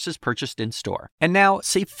with mattresses purchased in-store. And now,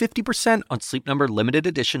 save 50% on Sleep Number limited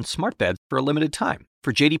edition smart beds for a limited time.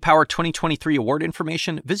 For J.D. Power 2023 award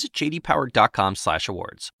information, visit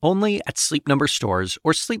jdpower.com/awards. Only at Sleep Number stores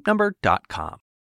or sleepnumber.com.